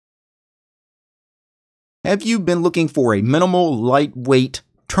Have you been looking for a minimal, lightweight,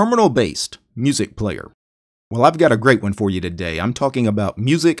 terminal-based music player? Well, I've got a great one for you today. I'm talking about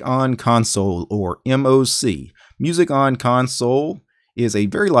Music on Console, or MOC. Music on Console is a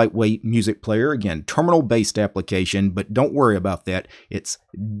very lightweight music player. Again, terminal-based application, but don't worry about that. It's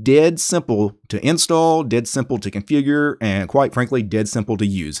dead simple to install, dead simple to configure, and quite frankly, dead simple to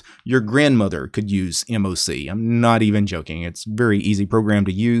use. Your grandmother could use MOC. I'm not even joking. It's a very easy program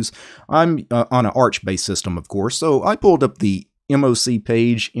to use. I'm on an Arch-based system, of course, so I pulled up the MOC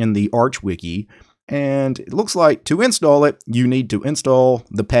page in the Arch wiki, and it looks like to install it, you need to install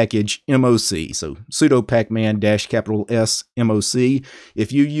the package MOC. So sudo pacman-S MOC.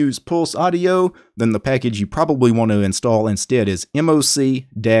 If you use Pulse Audio, then the package you probably want to install instead is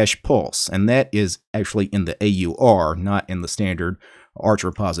MOC-Pulse. And that is actually in the AUR, not in the standard Arch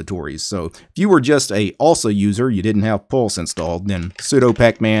repositories. So if you were just a ALSA user, you didn't have Pulse installed, then sudo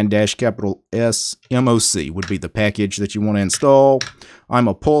pacman-S MOC would be the package that you want to install. I'm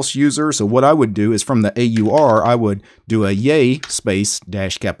a Pulse user, so what I would do is from the AUR, I would do a yay space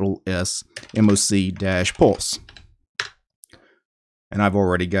 -S MOC-Pulse. And I've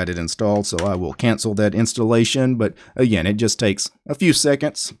already got it installed, so I will cancel that installation. But again, it just takes a few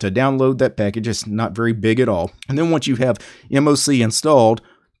seconds to download that package. It's not very big at all. And then once you have MOC installed,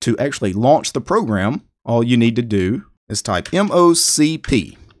 to actually launch the program, all you need to do is type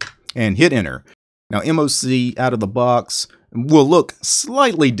MOCP and hit enter. Now, MOC out of the box will look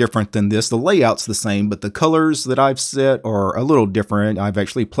slightly different than this. The layout's the same, but the colors that I've set are a little different. I've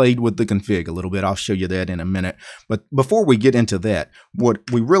actually played with the config a little bit. I'll show you that in a minute. But before we get into that, what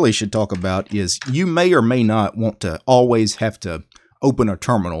we really should talk about is you may or may not want to always have to open a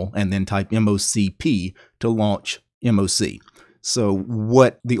terminal and then type MOCP to launch MOC. So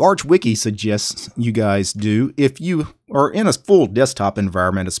what the Arch Wiki suggests you guys do, if you are in a full desktop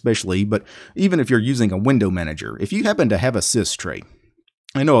environment especially, but even if you're using a window manager, if you happen to have a systray,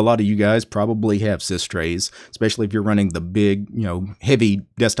 I know a lot of you guys probably have systrays, especially if you're running the big, heavy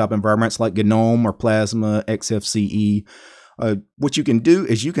desktop environments like GNOME or Plasma, XFCE. What you can do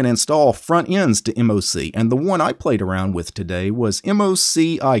is you can install front ends to MOC, and the one I played around with today was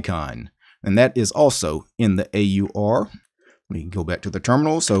MOC Icon, and that is also in the AUR. We can go back to the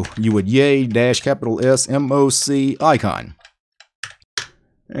terminal, so you would yay -S MOC Icon.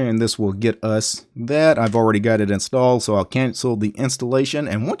 And this will get us that. I've already got it installed, so I'll cancel the installation.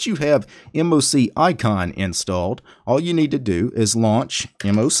 And once you have MOC Icon installed, all you need to do is launch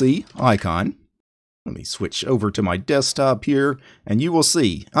MOC Icon. Let me switch over to my desktop here, and you will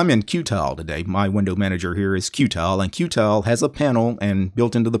see I'm in Qtile today. My window manager here is Qtile, and Qtile has a panel, and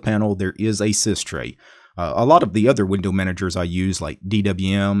built into the panel there is a systray. A lot of the other window managers I use, like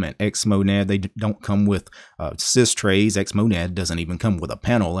DWM and Xmonad, they don't come with systrays. Xmonad doesn't even come with a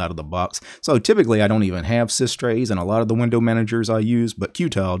panel out of the box. So typically I don't even have systrays in a lot of the window managers I use, but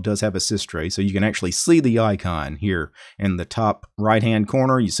Qtile does have a systray. So you can actually see the icon here in the top right-hand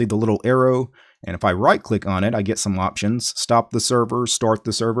corner. You see the little arrow. And if I right-click on it, I get some options. Stop the server, start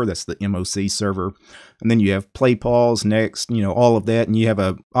the server, that's the MOC server. And then you have play, pause, next, all of that. And you have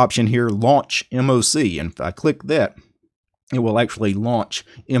an option here, launch MOC. And if I click that, it will actually launch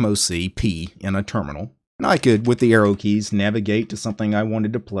MOCP in a terminal. And I could, with the arrow keys, navigate to something I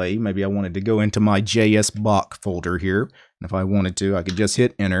wanted to play. Maybe I wanted to go into my JSBock folder here. And if I wanted to, I could just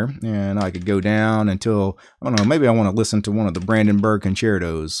hit enter. And I could go down until, I don't know, maybe I want to listen to one of the Brandenburg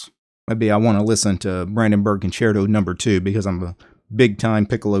concertos. Maybe I want to listen to Brandenburg Concerto No. 2 because I'm a big-time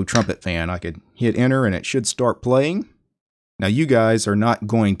piccolo trumpet fan. I could hit enter and it should start playing. Now you guys are not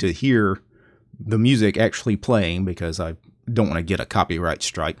going to hear the music actually playing because I don't want to get a copyright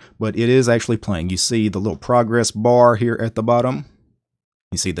strike, but it is actually playing. You see the little progress bar here at the bottom.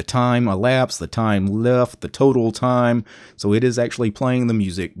 You see the time elapsed, the time left, the total time. So it is actually playing the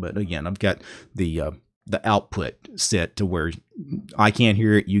music, but again, I've got the output set to where I can't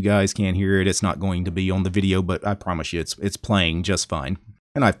hear it, you guys can't hear it. It's not going to be on the video, but I promise you it's playing just fine.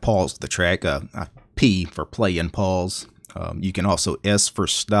 And I've paused the track, P for play and pause. You can also S for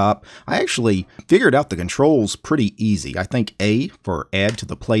stop. I actually figured out the controls pretty easy. I think A for add to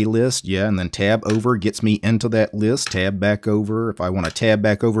the playlist, yeah, and then tab over gets me into that list, tab back over. If I want to tab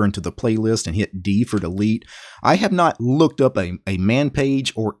back over into the playlist and hit D for delete. I have not looked up a man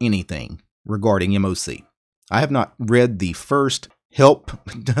page or anything regarding MOC. I have not read the first help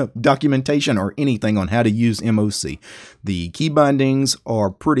documentation or anything on how to use MOC. The key bindings are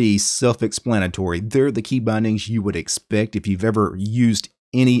pretty self-explanatory. They're the key bindings you would expect if you've ever used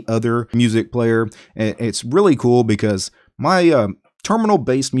any other music player. It's really cool because my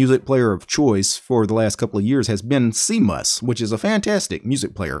terminal-based music player of choice for the last couple of years has been CMOS, which is a fantastic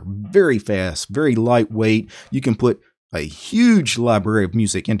music player. Very fast, very lightweight. You can put a huge library of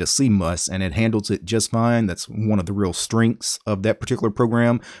music into CMOS and it handles it just fine. That's one of the real strengths of that particular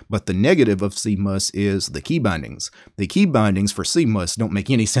program. But the negative of CMOS is the key bindings. The key bindings for CMOS don't make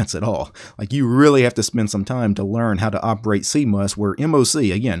any sense at all. Like, you really have to spend some time to learn how to operate CMOS, where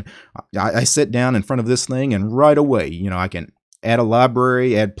MOC, again, I sit down in front of this thing and right away, I can add a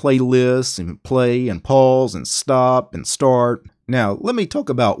library, add playlists, and play and pause and stop and start. Now, let me talk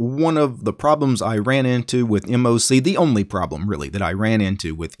about one of the problems I ran into with MOC, the only problem really that I ran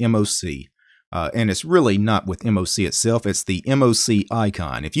into with MOC. And it's really not with MOC itself, it's the MOC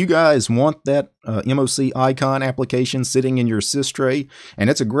icon. If you guys want that MOC icon application sitting in your systray, and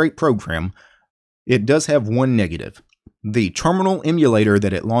it's a great program, it does have one negative. The terminal emulator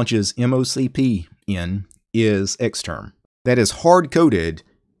that it launches MOCP in is Xterm. That is hard-coded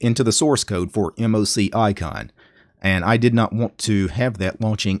into the source code for MOC icon. And I did not want to have that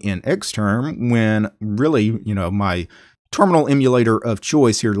launching in Xterm when really, my terminal emulator of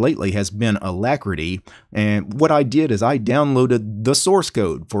choice here lately has been Alacrity. And what I did is I downloaded the source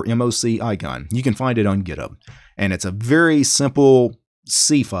code for MOC icon. You can find it on GitHub. And it's a very simple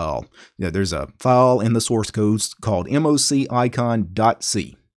C file. There's a file in the source code called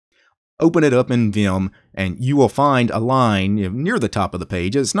mocicon.c. Open it up in Vim, and you will find a line near the top of the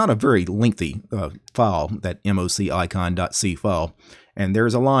page. It's not a very lengthy file, that mocicon.c file. And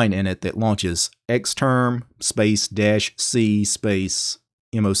there's a line in it that launches xterm -c space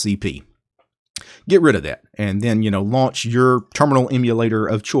mocp. Get rid of that, and then, launch your terminal emulator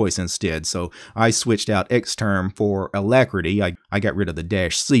of choice instead. So I switched out Xterm for Alacrity. I got rid of the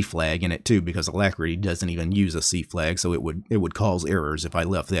 -c flag in it too, because Alacrity doesn't even use a C flag, so it would cause errors if I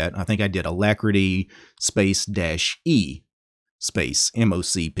left that. I think I did Alacrity space -e space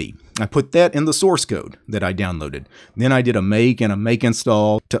mocp. I put that in the source code that I downloaded. Then I did a make and a make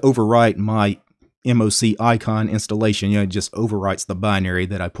install to overwrite my MOC icon installation. It just overwrites the binary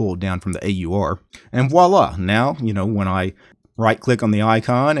that I pulled down from the AUR. And voila, now, when I right click on the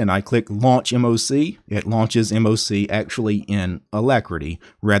icon and I click launch MOC, it launches MOC actually in Alacrity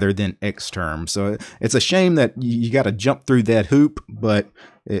rather than Xterm. So it's a shame that you got to jump through that hoop, but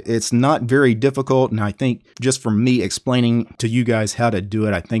it's not very difficult. And I think just from me explaining to you guys how to do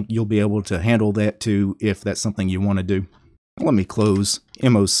it, I think you'll be able to handle that too, if that's something you want to do. Let me close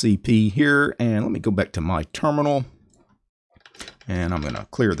MOCP here, and let me go back to my terminal. And I'm going to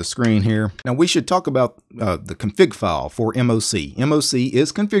clear the screen here. Now we should talk about the config file for MOC. MOC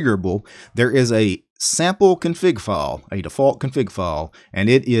is configurable. There is a sample config file, a default config file, and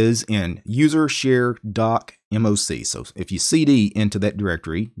it is in user share doc MOC. So if you cd into that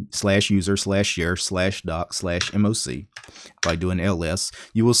directory, /user/share/doc/MOC, if I do an ls,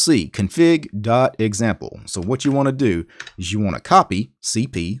 you will see config.example. So what you want to do is you want to copy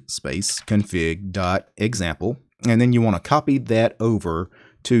cp space config.example, and then you want to copy that over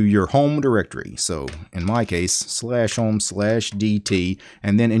to your home directory. So in my case, /home/dt,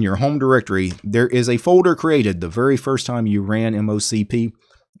 and then in your home directory, there is a folder created the very first time you ran MOCP.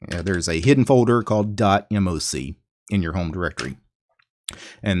 There's a hidden folder called .moc in your home directory.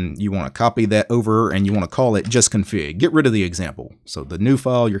 And you want to copy that over, and you want to call it just config. Get rid of the example. So the new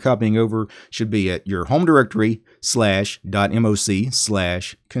file you're copying over should be at your home directory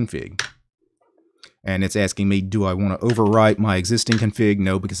 /.moc/config. And it's asking me, do I want to overwrite my existing config?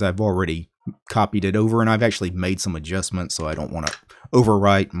 No, because I've already copied it over, and I've actually made some adjustments, so I don't want to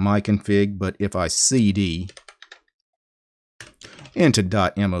overwrite my config. But if I cd into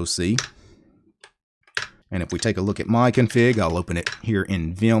 .moc, and if we take a look at my config, I'll open it here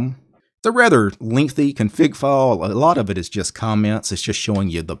in Vim. It's a rather lengthy config file. A lot of it is just comments. It's just showing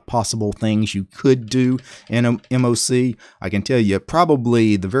you the possible things you could do in MOC. I can tell you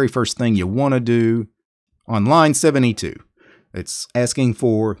probably the very first thing you want to do on line 72. It's asking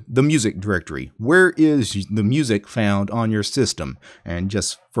for the music directory. Where is the music found on your system? And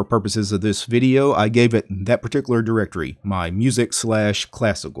just for purposes of this video, I gave it that particular directory, my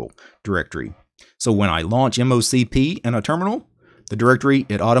music/classical directory. So when I launch MOCP in a terminal, the directory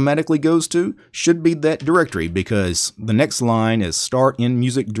it automatically goes to should be that directory, because the next line is start in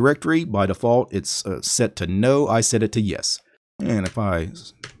music directory. By default, it's set to no. I set it to yes. And if I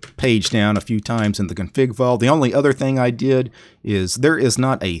page down a few times in the config file, the only other thing I did is there is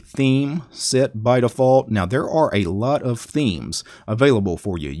not a theme set by default. Now, there are a lot of themes available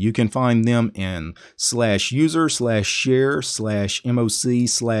for you. You can find them in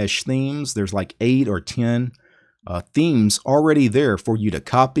 /user/share/moc/themes. There's like 8 or 10 themes already there for you to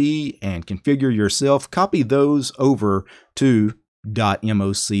copy and configure yourself. Copy those over to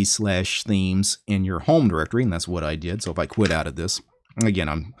 .moc/themes in your home directory, and that's what I did. So if I quit out of this, again,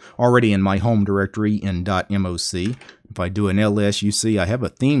 I'm already in my home directory in .moc. If I do an ls, you see I have a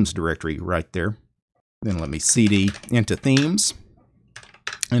themes directory right there. Then let me cd into themes.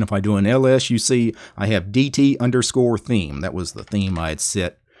 And if I do an ls, you see I have dt_theme. That was the theme I had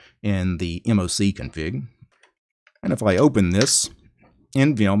set in the MOC config. And if I open this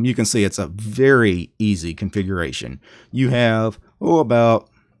in Vim, you can see it's a very easy configuration. You have, about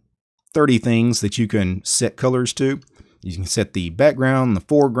 30 things that you can set colors to. You can set the background, the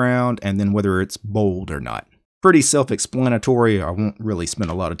foreground, and then whether it's bold or not. Pretty self-explanatory. I won't really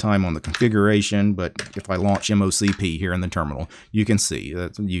spend a lot of time on the configuration, but if I launch MOCP here in the terminal, you can see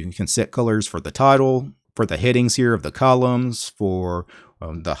that you can set colors for the title, for the headings here of the columns, for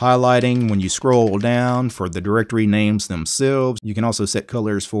the highlighting when you scroll down, for the directory names themselves. You can also set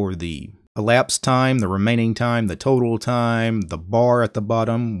colors for the elapsed time, the remaining time, the total time, the bar at the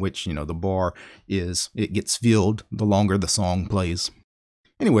bottom, which, the bar it gets filled the longer the song plays.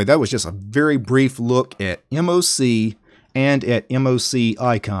 Anyway, that was just a very brief look at MOC and at MOC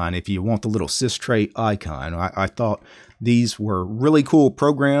Icon if you want the little systray icon. I thought these were really cool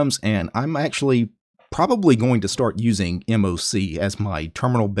programs, and I'm actually probably going to start using MOC as my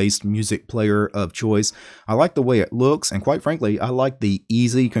terminal-based music player of choice. I like the way it looks, and quite frankly, I like the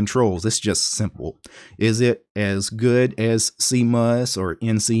easy controls. It's just simple. Is it as good as CMUS or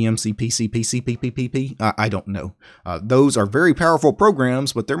NCMCPCPCPPP? I don't know. Those are very powerful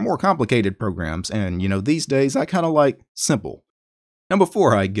programs, but they're more complicated programs, and these days I kind of like simple. Now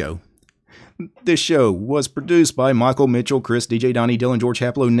before I go, this show was produced by Michael, Mitchell, Chris, DJ Donnie, Dylan, George,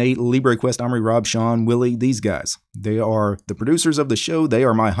 Haplo, Nate, LibreQuest, Omri, Rob, Sean, Willie, these guys. They are the producers of the show. They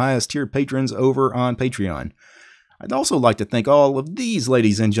are my highest tier patrons over on Patreon. I'd also like to thank all of these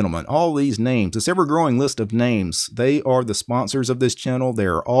ladies and gentlemen, all these names, this ever-growing list of names. They are the sponsors of this channel. They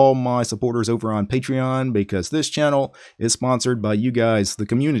are all my supporters over on Patreon because this channel is sponsored by you guys, the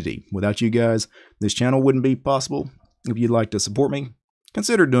community. Without you guys, this channel wouldn't be possible. If you'd like to support me,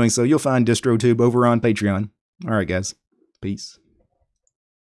 consider doing so. You'll find DistroTube over on Patreon. All right, guys. Peace.